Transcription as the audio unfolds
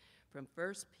from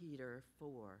 1 Peter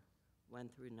 4, 1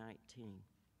 through 19.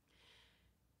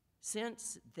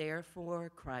 Since,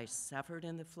 therefore, Christ suffered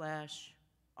in the flesh,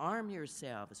 arm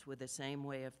yourselves with the same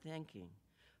way of thinking.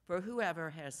 For whoever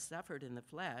has suffered in the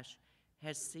flesh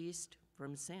has ceased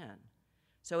from sin,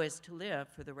 so as to live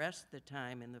for the rest of the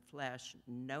time in the flesh,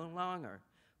 no longer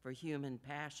for human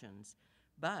passions,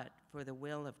 but for the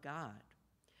will of God.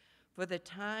 For the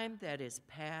time that is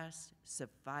past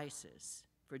suffices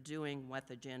for doing what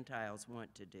the Gentiles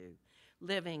want to do,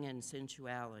 living in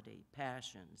sensuality,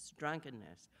 passions,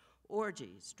 drunkenness,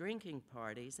 orgies, drinking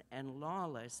parties, and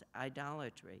lawless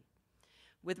idolatry.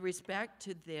 With respect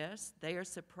to this, they are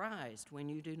surprised when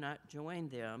you do not join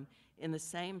them in the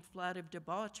same flood of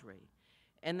debauchery,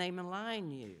 and they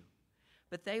malign you.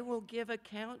 But they will give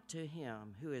account to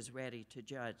him who is ready to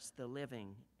judge the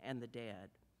living and the dead.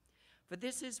 For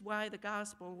this is why the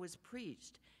gospel was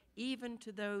preached, even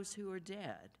to those who are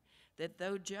dead, that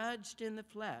though judged in the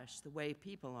flesh the way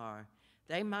people are,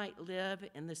 they might live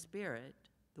in the spirit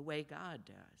the way God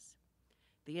does.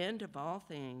 The end of all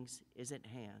things is at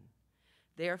hand.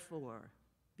 Therefore,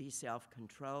 be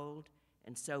self-controlled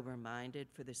and sober-minded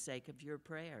for the sake of your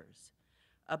prayers.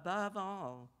 Above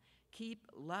all, keep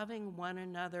loving one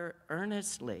another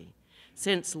earnestly,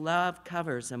 since love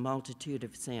covers a multitude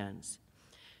of sins.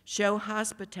 Show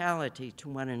hospitality to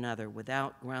one another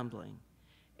without grumbling.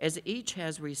 As each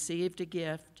has received a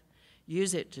gift,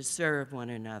 use it to serve one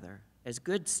another as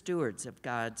good stewards of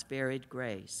God's varied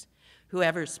grace.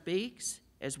 Whoever speaks,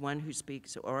 as one who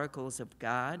speaks oracles of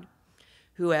God.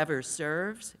 Whoever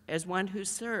serves, as one who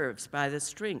serves by the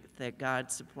strength that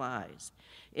God supplies,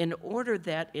 in order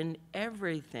that in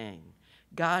everything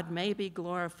God may be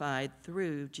glorified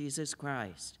through Jesus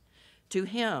Christ. To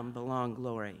him belong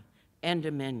glory and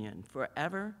dominion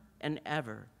forever and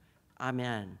ever.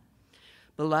 Amen.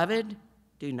 Beloved,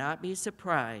 do not be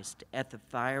surprised at the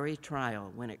fiery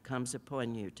trial when it comes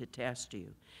upon you to test you,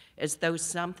 as though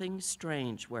something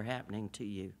strange were happening to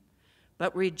you.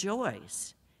 But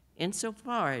rejoice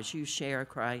insofar as you share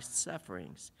Christ's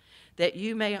sufferings, that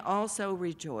you may also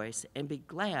rejoice and be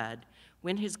glad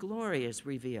when his glory is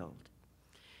revealed.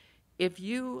 If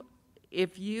you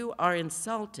are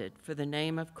insulted for the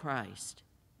name of Christ,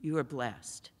 you are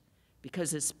blessed,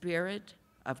 because the Spirit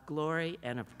of glory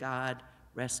and of God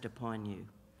rest upon you.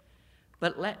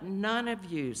 But let none of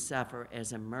you suffer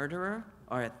as a murderer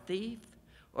or a thief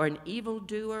or an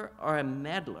evildoer or a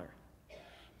meddler.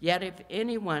 Yet if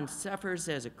anyone suffers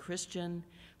as a Christian,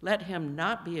 let him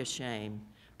not be ashamed,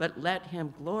 but let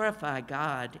him glorify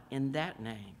God in that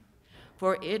name.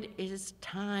 For it is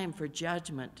time for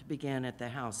judgment to begin at the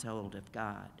household of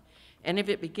God. And if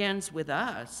it begins with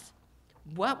us,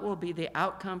 what will be the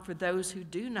outcome for those who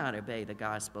do not obey the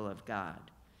gospel of God?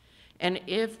 And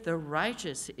if the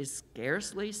righteous is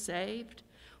scarcely saved,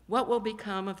 what will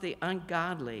become of the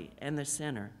ungodly and the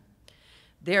sinner?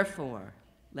 Therefore,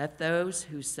 let those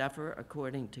who suffer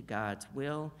according to God's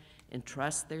will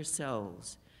entrust their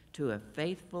souls to a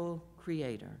faithful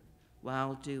Creator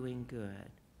while doing good.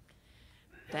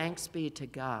 Thanks be to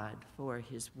God for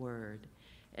his word.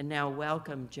 And now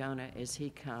welcome Jonah as he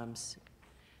comes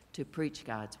to preach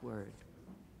God's word.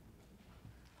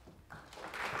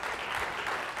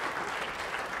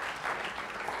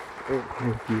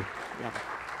 Thank you. Yeah.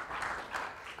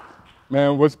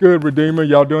 Man, what's good, Redeemer?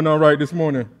 Y'all doing all right this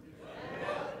morning?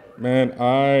 Man,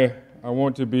 I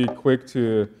want to be quick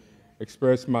to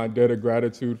express my debt of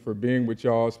gratitude for being with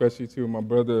y'all, especially to my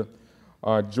brother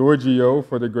Giorgio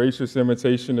for the gracious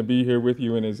invitation to be here with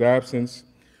you in his absence.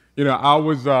 You know, I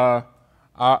was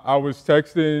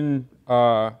texting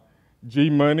G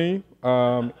Money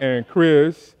and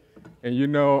Chris, and you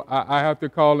know I have to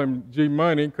call him G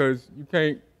Money because you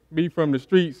can't be from the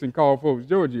streets and call folks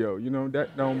Giorgio. You know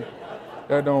that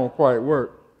don't quite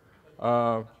work.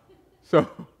 So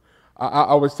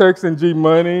I was texting G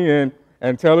Money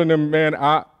and telling him, man,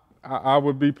 I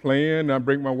would be playing. I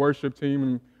bring my worship team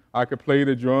and I could play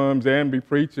the drums and be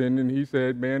preaching. And he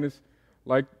said, man, it's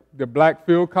like the Black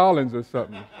Phil Collins or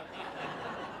something.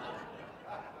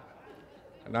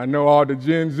 And I know all the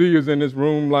Gen Zers in this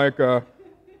room like,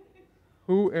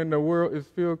 who in the world is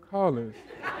Phil Collins?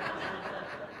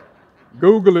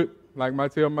 Google it, like I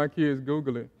tell my kids,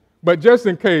 Google it. But just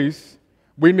in case,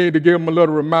 we need to give them a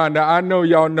little reminder. I know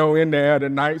y'all know In the Air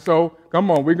tonight, so come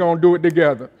on, we're going to do it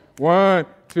together. 1,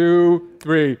 2,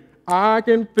 3. I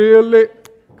can feel it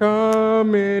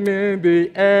coming in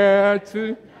the air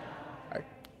tonight.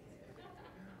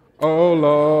 Oh,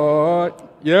 Lord.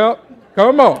 Yep,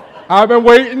 come on. I've been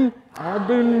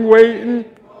waiting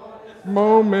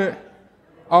moment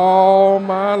all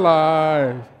my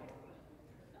life.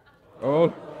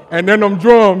 Oh, And then them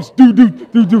drums, do do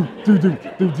do do do do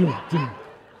do do do.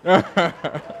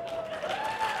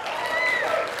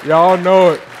 Y'all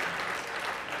know it.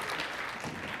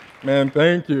 Man,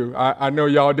 thank you. I know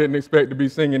y'all didn't expect to be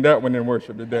singing that one in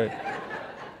worship today.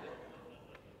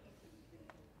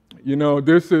 You know,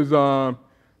 this is the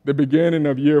beginning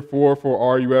of year 4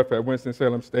 for RUF at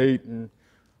Winston-Salem State, and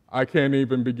I can't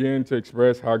even begin to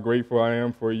express how grateful I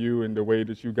am for you and the way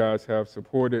that you guys have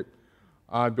supported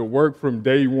the work from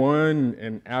day one.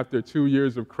 And after 2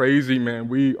 years of crazy, man,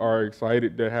 we are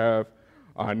excited to have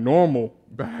normal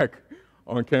back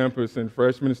on campus, and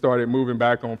freshmen started moving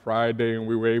back on Friday, and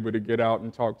we were able to get out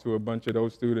and talk to a bunch of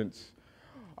those students.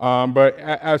 But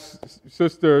as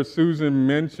Sister Susan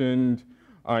mentioned,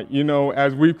 you know,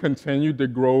 as we've continued to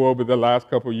grow over the last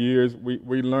couple years,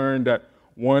 we learned that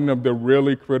one of the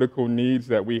really critical needs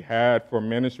that we had for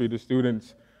ministry to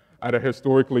students at a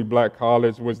historically black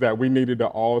college was that we needed to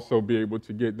also be able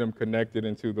to get them connected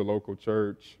into the local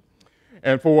church.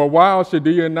 And for a while,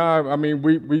 Shadia and I mean,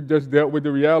 we just dealt with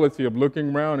the reality of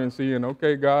looking around and seeing,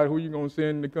 okay, God, who are you going to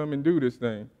send to come and do this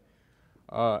thing?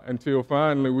 Until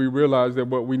finally we realized that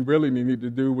what we really needed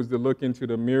to do was to look into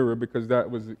the mirror, because that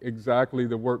was exactly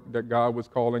the work that God was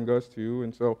calling us to.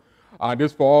 And so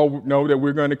this fall, we know that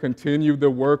we're going to continue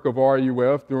the work of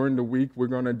RUF during the week. We're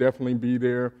going to definitely be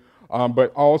there.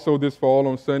 But also this fall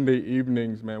on Sunday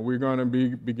evenings, man, we're going to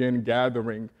begin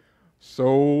gathering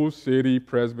Soul City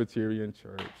Presbyterian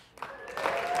Church.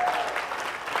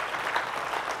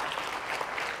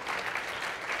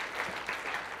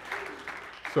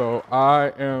 So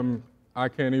I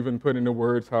can't even put into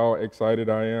words how excited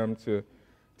I am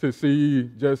to see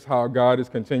just how God is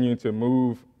continuing to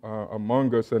move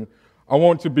among us. And I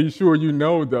want to be sure you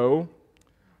know, though,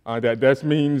 that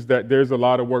means that there's a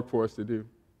lot of work for us to do.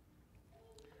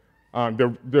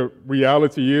 The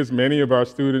reality is many of our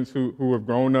students who have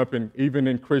grown up even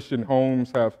in Christian homes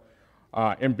have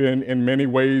and been in many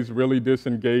ways really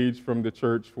disengaged from the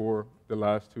church for the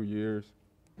last 2 years.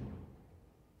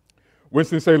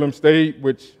 Winston-Salem State,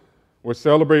 which was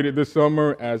celebrated this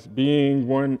summer as being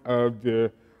one of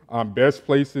the best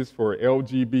places for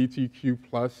LGBTQ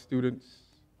plus students.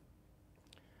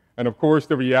 And of course,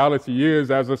 the reality is,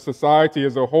 as a society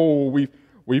as a whole,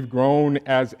 we've grown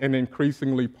as an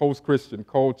increasingly post-Christian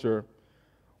culture,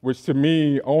 which to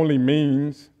me only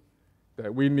means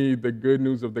that we need the good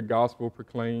news of the gospel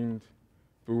proclaimed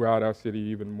throughout our city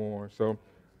even more. So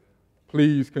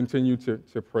please continue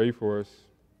to pray for us.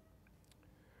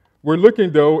 We're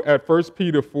looking, though, at 1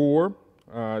 Peter 4,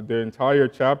 the entire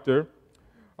chapter.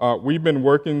 We've been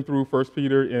working through 1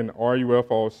 Peter in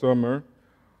RUF all summer.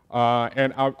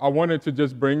 And I wanted to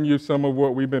just bring you some of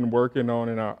what we've been working on,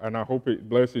 and I hope it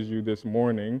blesses you this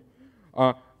morning.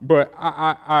 But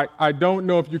I don't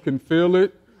know if you can feel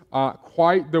it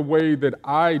quite the way that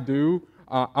I do.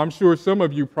 I'm sure some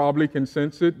of you probably can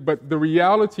sense it, but the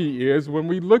reality is when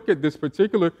we look at this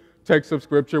particular text of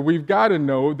Scripture, we've got to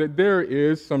know that there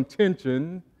is some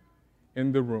tension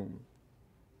in the room.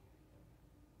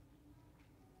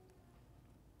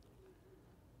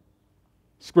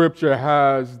 Scripture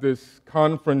has this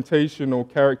confrontational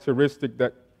characteristic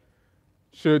that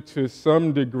should, to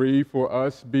some degree, for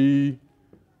us be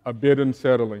a bit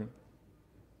unsettling.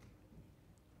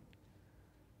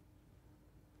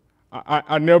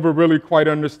 I never really quite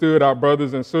understood our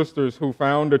brothers and sisters who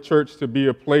found the church to be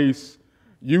a place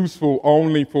useful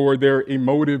only for their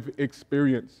emotive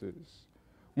experiences,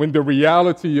 when the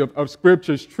reality of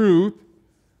Scripture's truth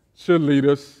should lead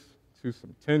us to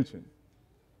some tension.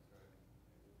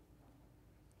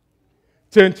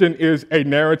 Tension is a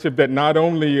narrative that not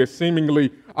only is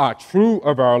seemingly true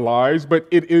of our lives, but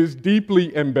it is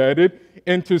deeply embedded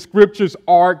into Scripture's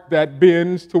arc that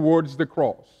bends towards the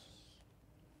cross.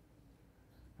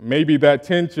 Maybe that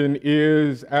tension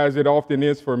is, as it often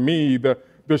is for me, the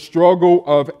struggle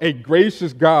of a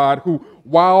gracious God who,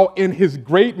 while in His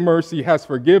great mercy has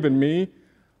forgiven me,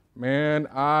 man,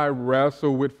 I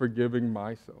wrestle with forgiving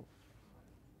myself.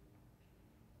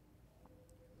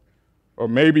 Or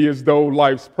maybe as though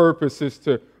life's purpose is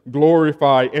to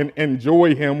glorify and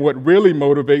enjoy Him, what really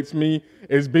motivates me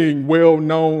is being well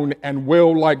known and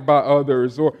well liked by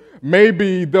others. Or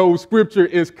maybe though Scripture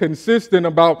is consistent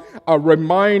about a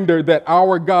reminder that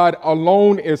our God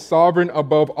alone is sovereign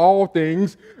above all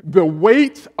things, the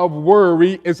weight of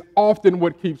worry is often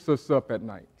what keeps us up at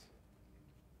night.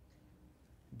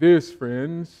 This,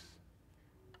 friends,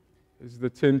 is the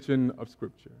tension of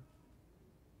Scripture.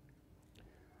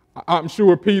 I'm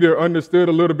sure Peter understood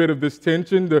a little bit of this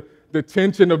tension, the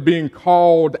tension of being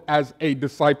called as a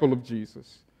disciple of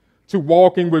Jesus, to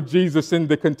walking with Jesus in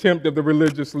the contempt of the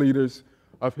religious leaders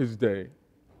of his day.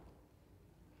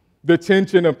 The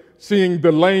tension of seeing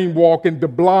the lame walk and the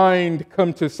blind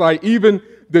come to sight. Even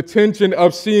the tension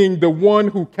of seeing the one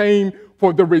who came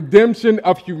for the redemption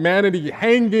of humanity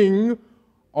hanging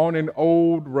on an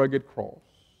old rugged cross.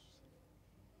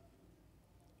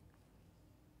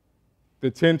 The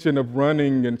tension of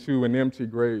running into an empty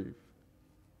grave.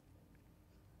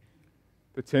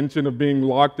 The tension of being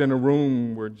locked in a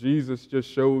room where Jesus just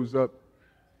shows up to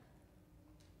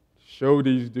show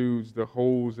these dudes the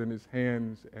holes in his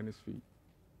hands and his feet.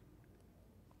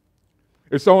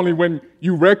 It's only when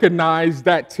you recognize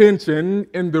that tension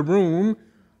in the room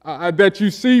that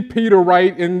you see Peter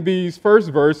write in these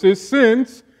first verses,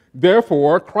 "Since,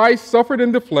 therefore, Christ suffered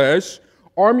in the flesh,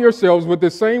 arm yourselves with the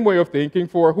same way of thinking,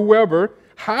 for whoever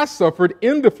has suffered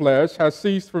in the flesh has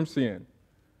ceased from sin,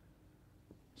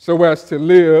 so as to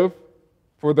live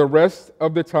for the rest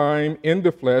of the time in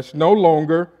the flesh, no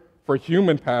longer for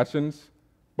human passions,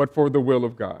 but for the will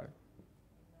of God."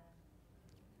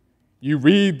 You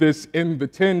read this in the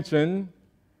tension,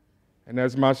 and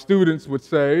as my students would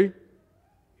say,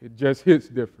 it just hits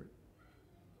different.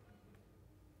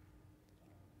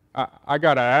 I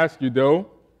got to ask you, though,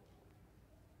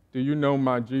 do you know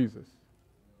my Jesus?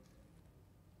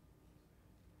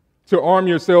 To arm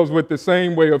yourselves with the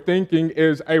same way of thinking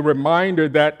is a reminder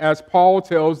that, as Paul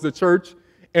tells the church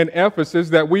in Ephesus,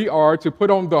 that we are to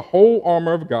put on the whole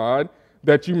armor of God,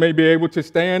 that you may be able to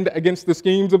stand against the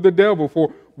schemes of the devil.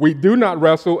 For we do not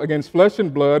wrestle against flesh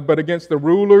and blood, but against the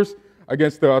rulers,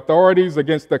 against the authorities,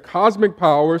 against the cosmic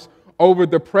powers over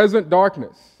the present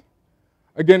darkness,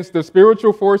 against the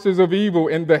spiritual forces of evil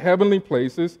in the heavenly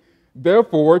places.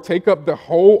 Therefore, take up the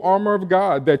whole armor of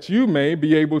God, that you may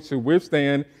be able to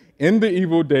withstand in the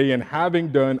evil day, and having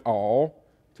done all,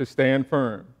 to stand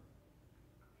firm.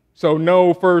 So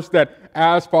know first that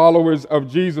as followers of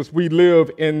Jesus, we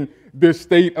live in this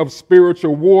state of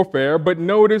spiritual warfare. But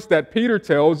notice that Peter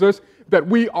tells us that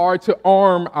we are to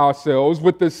arm ourselves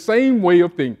with the same way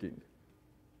of thinking.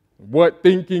 What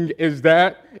thinking is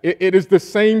that? It is the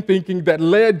same thinking that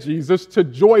led Jesus to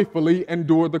joyfully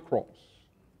endure the cross.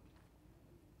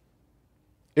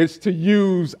 It's to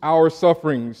use our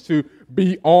sufferings, to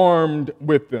be armed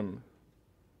with them,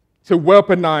 to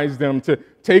weaponize them, to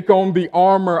take on the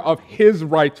armor of his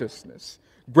righteousness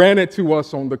granted to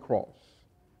us on the cross.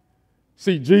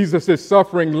 See, Jesus'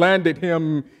 suffering landed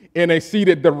him in a seat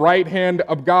at the right hand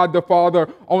of God the Father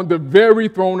on the very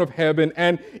throne of heaven.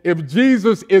 And if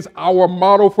Jesus is our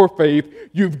model for faith,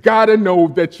 you've got to know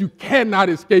that you cannot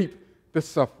escape the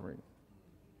suffering.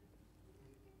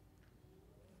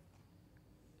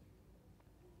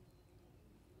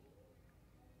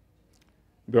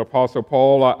 The Apostle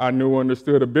Paul, I knew,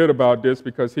 understood a bit about this,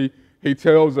 because he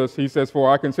tells us, he says,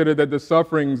 "For I consider that the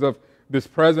sufferings of this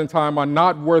present time are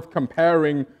not worth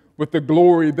comparing with the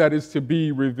glory that is to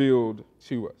be revealed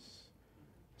to us."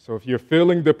 So if you're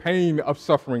feeling the pain of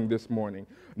suffering this morning,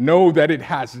 know that it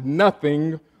has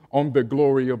nothing on the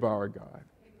glory of our God.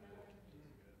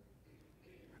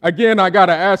 Again, I got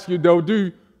to ask you, though,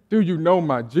 do you know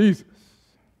my Jesus?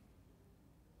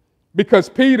 Because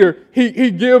Peter,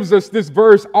 he gives us this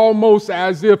verse almost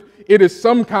as if it is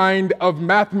some kind of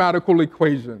mathematical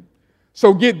equation.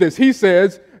 So get this. He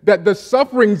says that the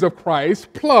sufferings of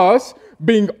Christ plus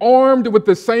being armed with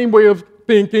the same way of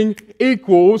thinking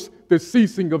equals the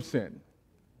ceasing of sin.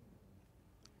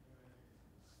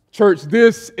 Church,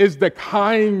 this is the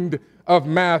kind of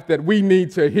math that we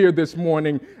need to hear this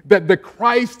morning, that the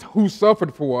Christ who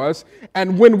suffered for us,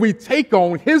 and when we take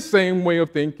on his same way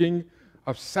of thinking,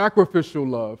 of sacrificial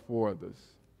love for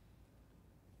others,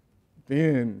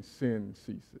 then sin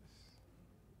ceases.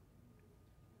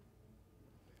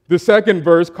 The second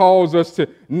verse calls us to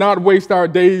not waste our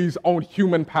days on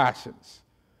human passions,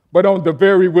 but on the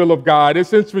very will of God.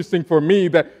 It's interesting for me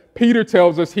that Peter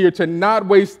tells us here to not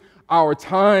waste our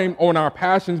time on our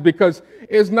passions, because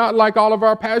it's not like all of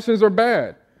our passions are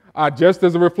bad. Just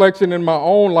as a reflection in my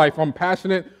own life, I'm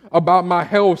passionate about my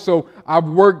health, so I've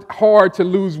worked hard to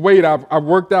lose weight. I've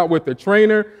worked out with a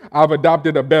trainer. I've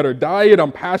adopted a better diet.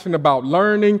 I'm passionate about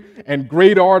learning and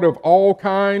great art of all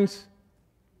kinds.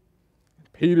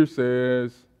 Peter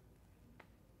says,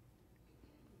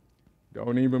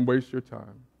 don't even waste your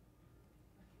time.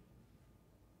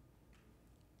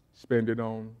 Spend it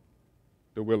on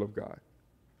the will of God.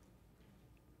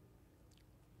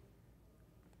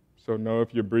 So know,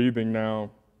 if you're breathing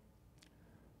now,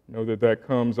 know that that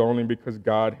comes only because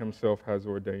God himself has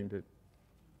ordained it.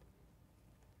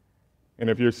 And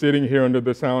if you're sitting here under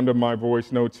the sound of my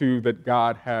voice, know too that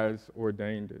God has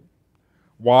ordained it.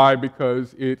 Why?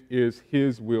 Because it is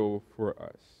his will for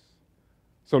us.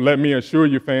 So let me assure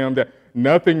you, fam, that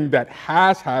nothing that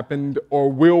has happened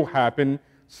or will happen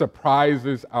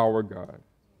surprises our God.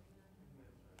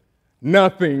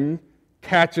 Nothing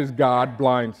catches God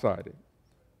blindsided.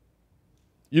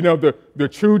 You know, the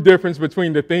true difference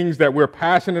between the things that we're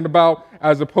passionate about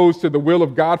as opposed to the will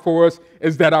of God for us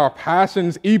is that our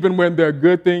passions, even when they're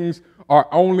good things, are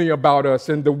only about us.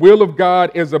 And the will of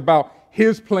God is about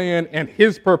His plan and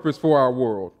His purpose for our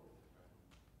world.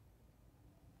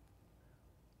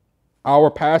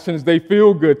 Our passions, they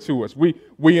feel good to us.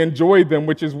 We enjoy them,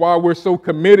 which is why we're so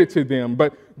committed to them.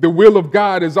 But the will of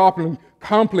God is often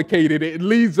complicated. It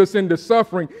leads us into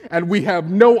suffering, and we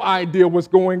have no idea what's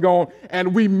going on,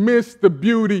 and we miss the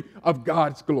beauty of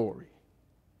God's glory.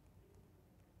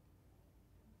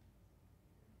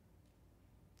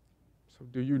 So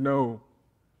do you know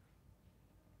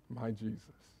my Jesus?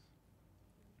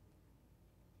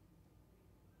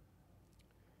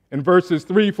 In verses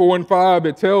 3, 4, and 5,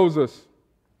 it tells us,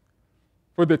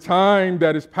 for the time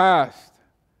that is past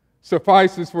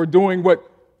suffices for doing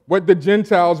what the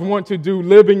Gentiles want to do,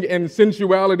 living in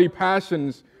sensuality,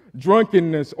 passions,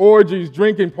 drunkenness, orgies,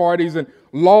 drinking parties, and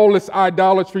lawless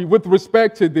idolatry. With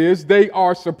respect to this, they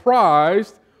are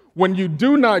surprised when you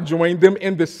do not join them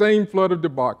in the same flood of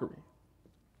debauchery.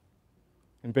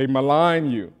 And they malign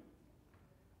you,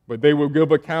 but they will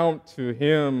give account to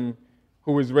Him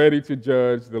who is ready to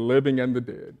judge the living and the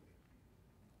dead.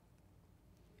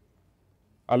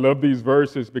 I love these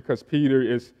verses because Peter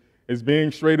is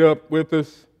being straight up with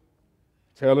us,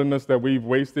 telling us that we've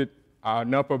wasted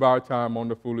enough of our time on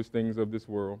the foolish things of this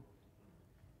world.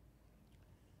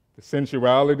 The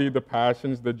sensuality, the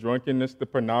passions, the drunkenness, the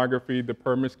pornography, the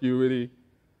promiscuity,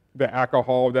 the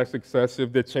alcohol that's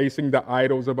excessive, the chasing the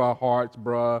idols of our hearts,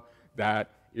 bruh, that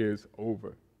is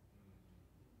over.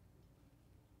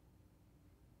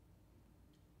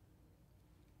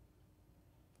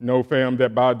 Know, fam,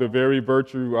 that by the very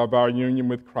virtue of our union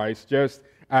with Christ, just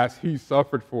as He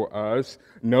suffered for us,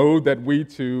 know that we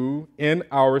too, in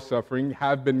our suffering,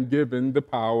 have been given the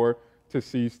power to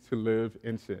cease to live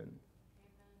in sin.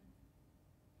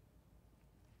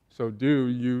 So do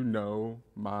you know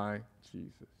my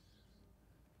Jesus?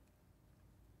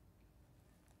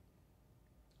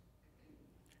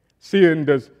 Sin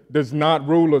does not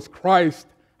rule us. Christ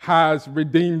has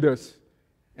redeemed us,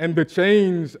 and the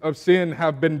chains of sin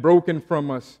have been broken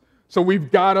from us. So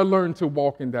we've got to learn to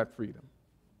walk in that freedom.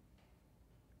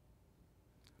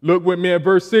 Look with me at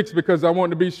verse 6 because I want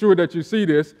to be sure that you see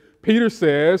this. Peter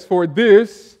says, for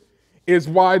this is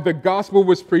why the gospel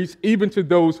was preached even to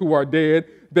those who are dead,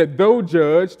 that though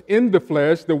judged in the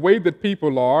flesh the way that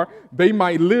people are, they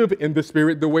might live in the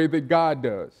spirit the way that God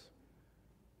does.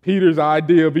 Peter's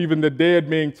idea of even the dead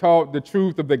being taught the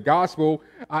truth of the gospel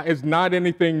is not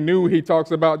anything new. He talks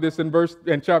about this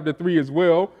in chapter 3 as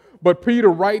well. But Peter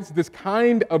writes this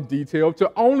kind of detail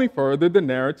to only further the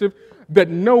narrative that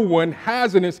no one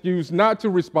has an excuse not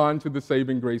to respond to the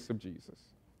saving grace of Jesus.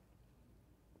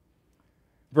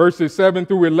 Verses 7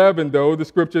 through 11, though, the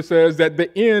scripture says that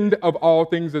the end of all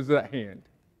things is at hand.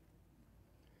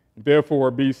 Therefore,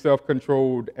 be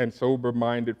self-controlled and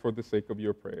sober-minded for the sake of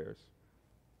your prayers.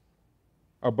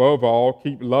 Above all,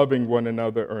 keep loving one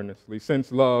another earnestly,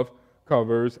 since love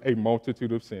covers a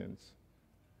multitude of sins.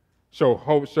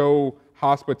 Show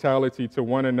hospitality to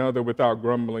one another without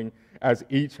grumbling. As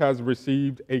each has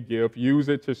received a gift, use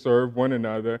it to serve one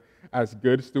another as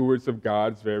good stewards of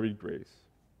God's varied grace.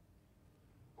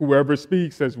 Whoever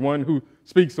speaks as one who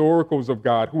speaks oracles of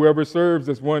God. Whoever serves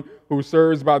as one who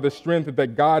serves by the strength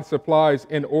that God supplies,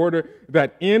 in order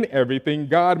that in everything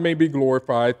God may be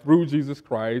glorified through Jesus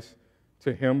Christ.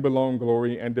 To Him belong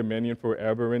glory and dominion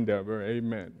forever and ever.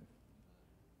 Amen.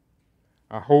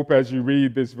 I hope as you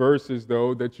read these verses,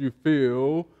 though, that you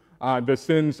feel the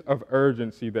sense of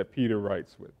urgency that Peter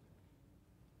writes with.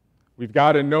 We've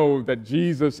got to know that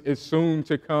Jesus is soon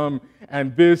to come,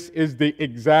 and this is the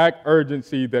exact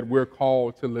urgency that we're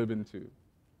called to live into.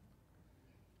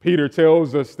 Peter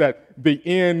tells us that the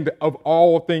end of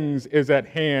all things is at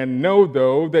hand. Know,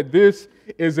 though, that this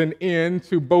is an end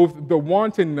to both the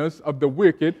wantonness of the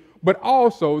wicked, but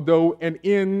also, though, an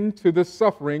end to the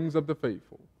sufferings of the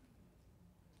faithful.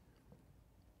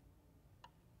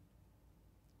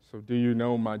 So do you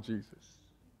know my Jesus?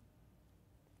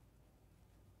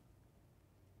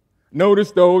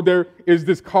 Notice, though, there is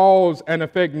this cause and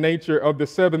effect nature of the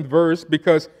 7th verse,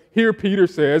 because here Peter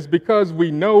says, because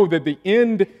we know that the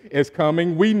end is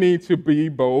coming, we need to be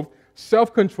both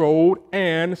self-controlled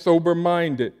and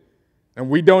sober-minded. And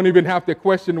we don't even have to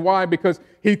question why, because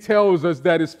he tells us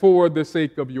that it's for the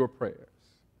sake of your prayers.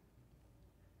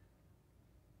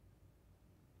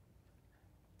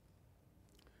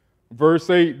 Verse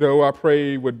 8, though, I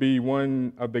pray would be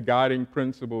one of the guiding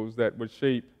principles that would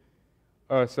shape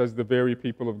us as the very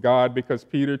people of God, because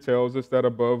Peter tells us that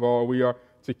above all we are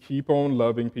to keep on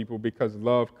loving people because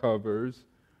love covers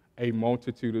a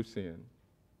multitude of sin.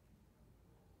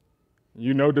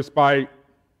 You know, despite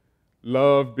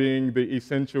love being the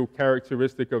essential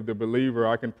characteristic of the believer,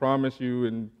 I can promise you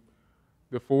in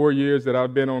the 4 years that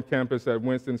I've been on campus at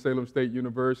Winston-Salem State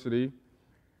University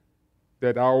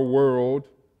that our world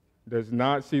does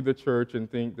not see the church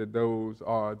and think that those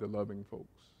are the loving folks.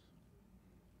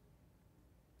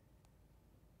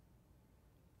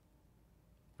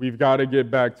 We've got to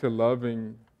get back to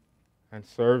loving and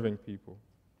serving people.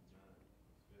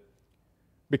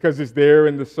 Because it's there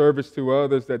in the service to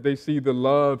others that they see the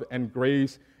love and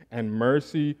grace and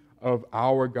mercy of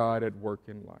our God at work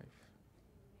in life.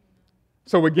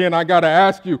 So again, I got to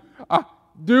ask you,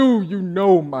 do you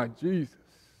know my Jesus?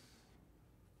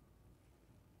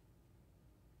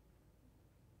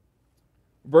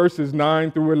 Verses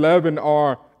 9 through 11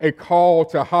 are a call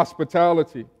to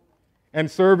hospitality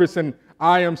and service, and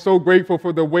I am so grateful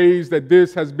for the ways that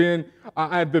this has been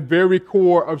at the very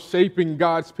core of shaping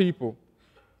God's people.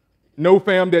 Know,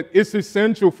 fam, that it's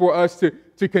essential for us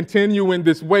to continue in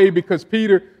this way, because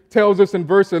Peter tells us in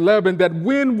verse 11 that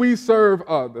when we serve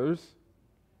others,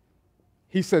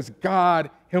 he says God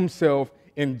himself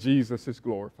in Jesus is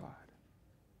glorified.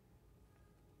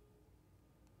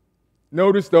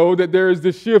 Notice, though, that there is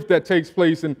this shift that takes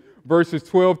place in verses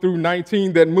 12 through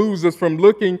 19 that moves us from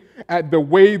looking at the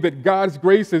way that God's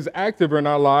grace is active in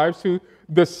our lives to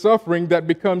the suffering that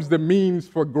becomes the means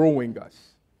for growing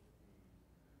us.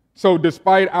 So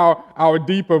despite our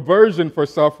deep aversion for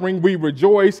suffering, we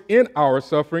rejoice in our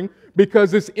suffering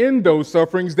because it's in those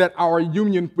sufferings that our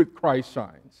union with Christ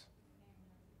shines.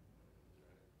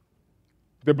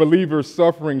 The believer's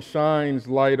suffering shines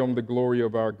light on the glory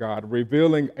of our God,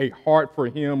 revealing a heart for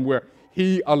him where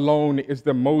he alone is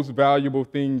the most valuable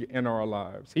thing in our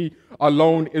lives. He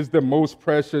alone is the most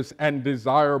precious and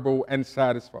desirable and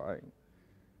satisfying.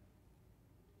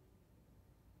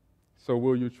 So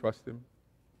will you trust him?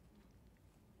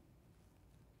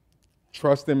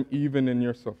 Trust him even in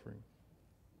your suffering.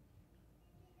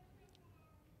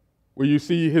 Will you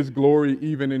see his glory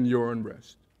even in your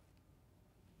unrest?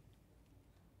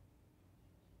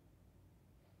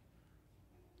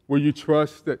 Will you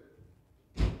trust that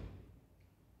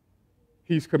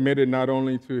he's committed not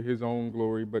only to his own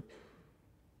glory, but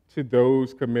to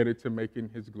those committed to making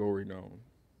his glory known?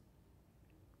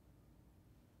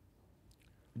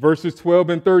 Verses 12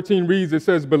 and 13 reads, it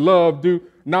says, "Beloved, do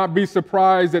not be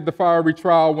surprised at the fiery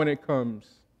trial when it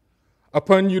comes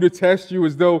upon you to test you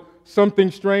as though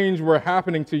something strange were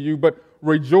happening to you, but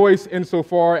rejoice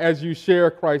insofar as you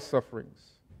share Christ's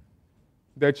sufferings,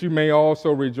 that you may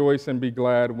also rejoice and be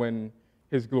glad when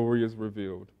his glory is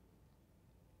revealed."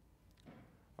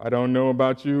 I don't know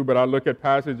about you, but I look at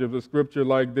passages of scripture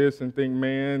like this and think,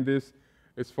 man, this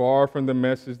is far from the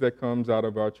message that comes out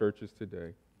of our churches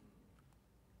today.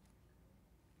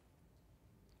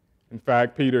 In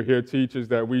fact, Peter here teaches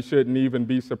that we shouldn't even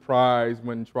be surprised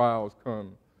when trials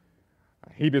come.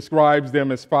 He describes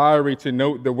them as fiery to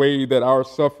note the way that our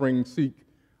sufferings seek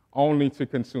only to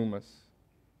consume us.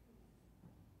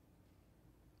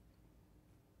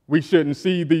 We shouldn't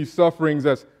see these sufferings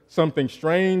as something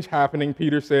strange happening,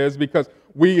 Peter says, because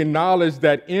we acknowledge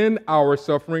that in our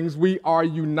sufferings we are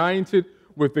united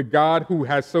with the God who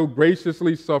has so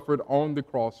graciously suffered on the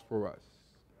cross for us.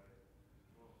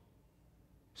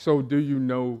 So do you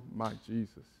know my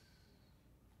Jesus?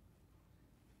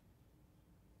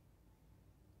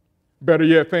 Better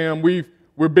yet, fam,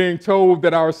 we're being told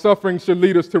that our suffering should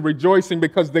lead us to rejoicing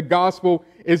because the gospel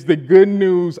is the good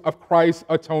news of Christ's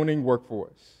atoning work for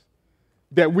us.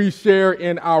 That we share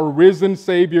in our risen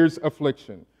Savior's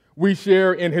affliction. We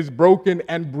share in his broken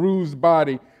and bruised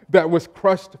body that was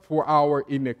crushed for our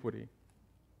iniquity.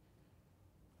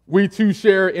 We too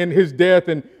share in his death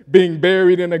and being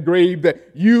buried in a grave that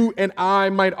you and I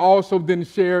might also then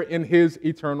share in his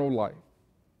eternal life.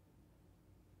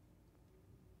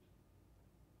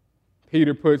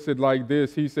 Peter puts it like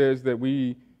this. He says that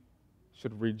we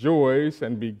should rejoice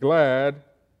and be glad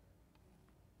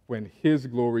when his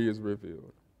glory is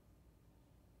revealed.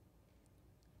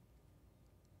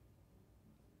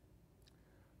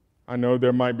 I know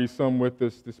there might be some with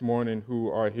us this morning who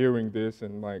are hearing this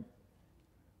and like,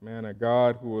 man, a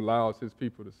God who allows his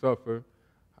people to suffer,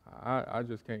 I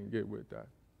just can't get with that.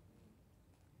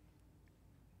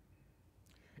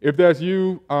 If that's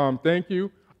you, thank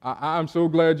you. I'm so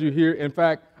glad you're here. In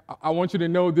fact, I want you to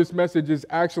know this message is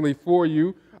actually for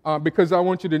you because I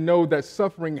want you to know that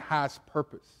suffering has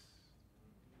purpose.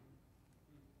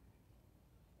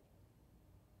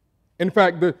 In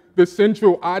fact, the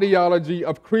central ideology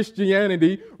of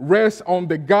Christianity rests on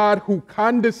the God who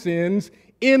condescends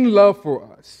in love for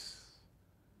us.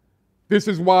 This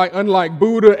is why, unlike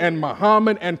Buddha and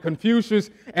Muhammad and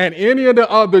Confucius and any of the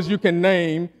others you can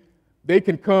name, they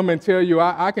can come and tell you,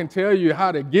 I can tell you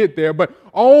how to get there, but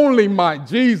only my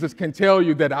Jesus can tell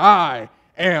you that I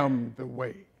am the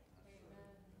way.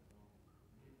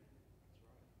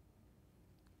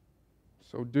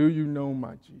 So do you know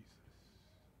my Jesus?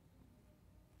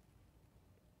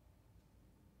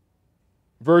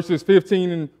 Verses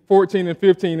 14 and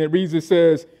 15, it reads, it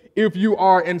says, if you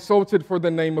are insulted for the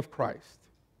name of Christ,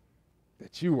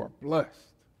 that you are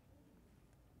blessed.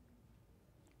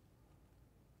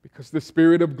 Because the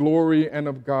Spirit of glory and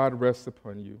of God rests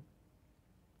upon you.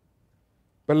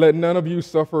 But let none of you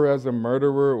suffer as a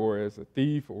murderer or as a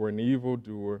thief or an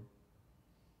evildoer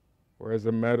or as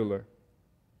a meddler.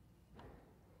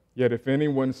 Yet if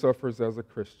anyone suffers as a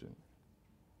Christian,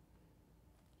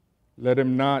 let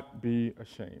him not be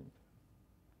ashamed,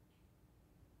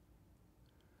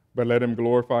 but let him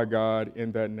glorify God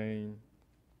in that name.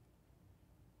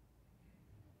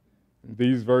 And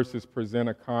these verses present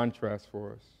a contrast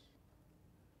for us.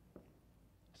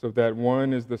 So that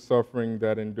one is the suffering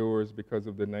that endures because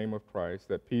of the name of Christ,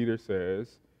 that Peter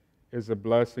says is a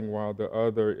blessing, while the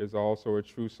other is also a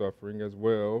true suffering as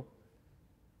well.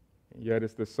 And yet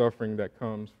it's the suffering that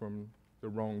comes from the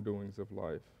wrongdoings of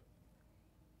life.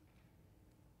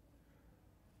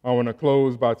 I want to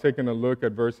close by taking a look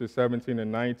at verses 17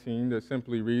 and 19 that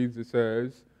simply reads, it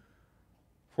says,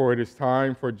 for it is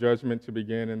time for judgment to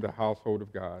begin in the household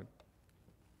of God.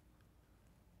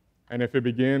 And if it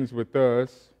begins with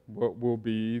us, what will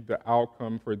be the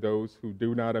outcome for those who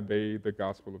do not obey the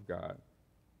gospel of God?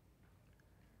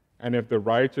 And if the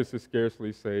righteous is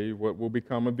scarcely saved, what will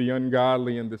become of the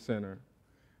ungodly and the sinner?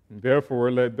 And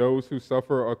therefore, let those who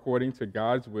suffer according to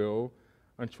God's will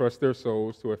entrust their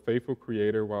souls to a faithful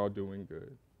Creator while doing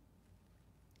good.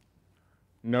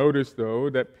 Notice,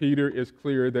 though, that Peter is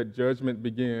clear that judgment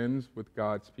begins with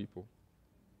God's people.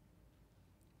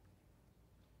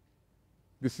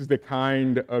 This is the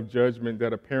kind of judgment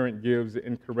that a parent gives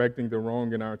in correcting the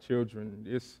wrong in our children.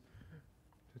 It's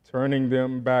turning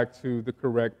them back to the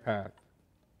correct path,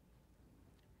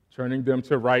 turning them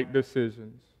to right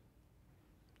decisions.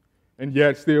 And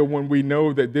yet still, when we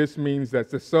know that this means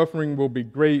that the suffering will be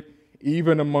great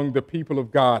even among the people of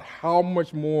God, how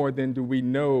much more then do we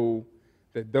know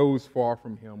that those far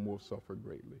from Him will suffer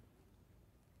greatly?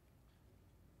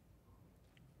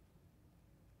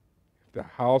 If the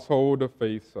household of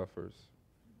faith suffers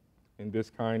in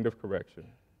this kind of correction,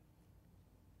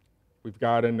 we've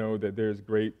got to know that there's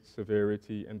great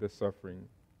severity in the suffering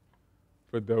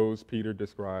for those Peter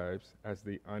describes as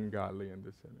the ungodly and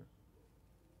the sinner.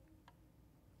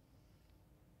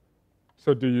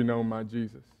 So do you know my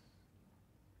Jesus?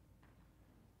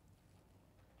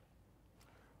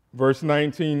 Verse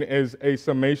 19 is a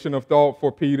summation of thought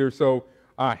for Peter. So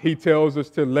he tells us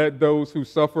to let those who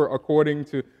suffer according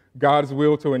to God's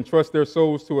will to entrust their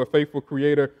souls to a faithful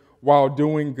Creator while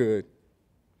doing good.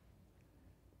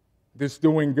 This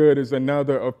doing good is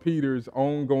another of Peter's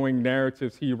ongoing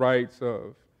narratives he writes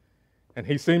of. And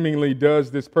he seemingly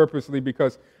does this purposely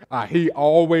because he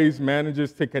always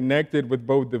manages to connect it with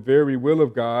both the very will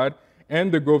of God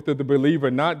and the growth of the believer.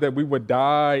 Not that we would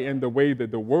die in the way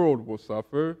that the world will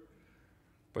suffer,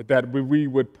 but that we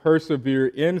would persevere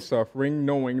in suffering,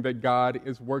 knowing that God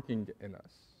is working in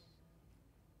us.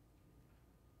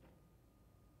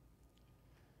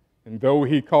 And though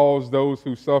he calls those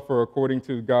who suffer according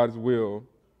to God's will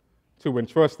to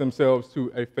entrust themselves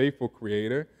to a faithful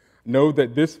Creator, know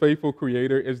that this faithful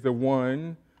Creator is the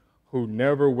one who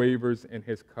never wavers in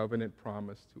his covenant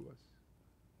promise to us.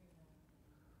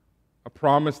 A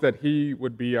promise that he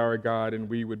would be our God and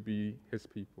we would be his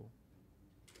people.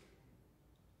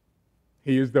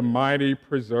 He is the mighty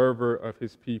preserver of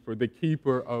his people, the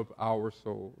keeper of our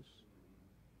souls.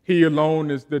 He alone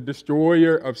is the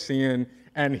destroyer of sin,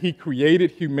 and he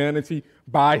created humanity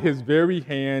by his very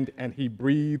hand, and he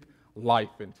breathed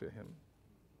life into him.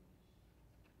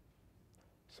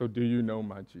 So do you know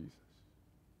my Jesus?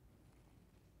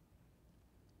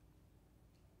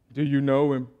 Do you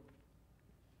know him?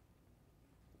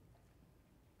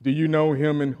 Do you know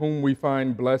him in whom we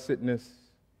find blessedness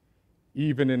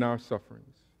even in our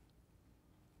sufferings?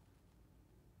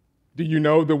 Do you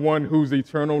know the one whose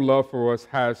eternal love for us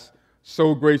has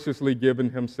so graciously given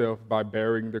himself by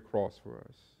bearing the cross for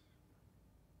us?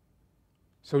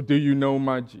 So do you know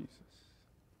my Jesus?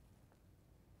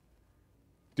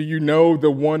 Do you know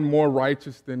the one more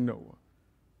righteous than Noah,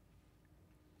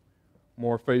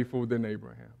 more faithful than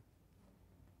Abraham,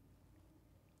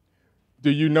 Do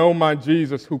you know my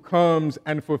Jesus, who comes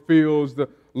and fulfills the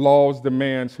law's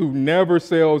demands, who never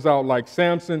sells out like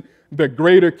Samson, the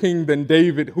greater king than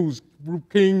David, whose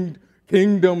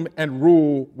kingdom and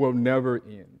rule will never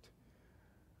end?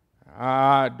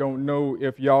 I don't know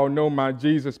if y'all know my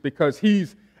Jesus, because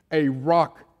he's a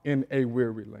rock in a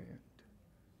weary land.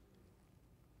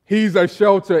 He's a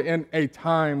shelter in a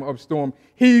time of storm.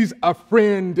 He's a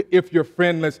friend if you're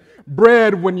friendless.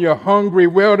 Bread when you're hungry,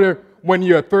 water when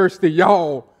you're thirsty.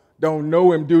 Y'all don't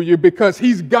know him, do you? Because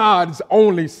he's God's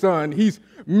only son. He's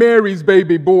Mary's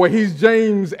baby boy. He's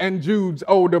James and Jude's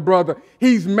older brother.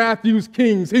 He's Matthew's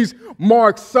king. He's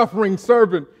Mark's suffering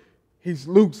servant. He's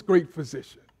Luke's great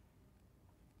physician.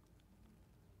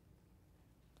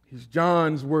 He's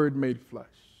John's word made flesh.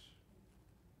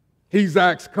 He's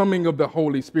Acts coming of the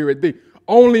Holy Spirit, the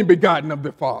only begotten of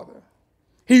the Father.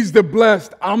 He's the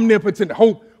blessed, omnipotent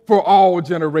hope for all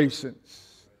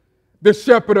generations. The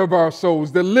shepherd of our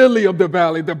souls, the lily of the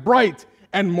valley, the bright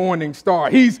and morning star.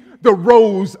 He's the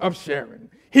rose of Sharon.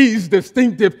 He's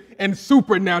distinctive in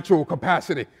supernatural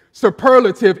capacity,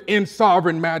 superlative in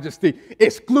sovereign majesty,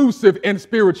 exclusive in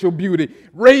spiritual beauty,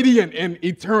 radiant in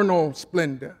eternal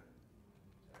splendor.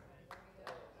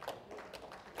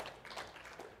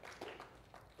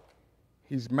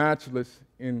 He's matchless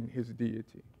in his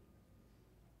deity.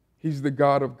 He's the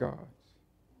God of gods,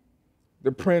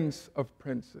 the Prince of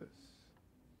princes.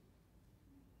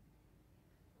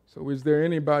 So is there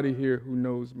anybody here who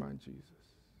knows my Jesus?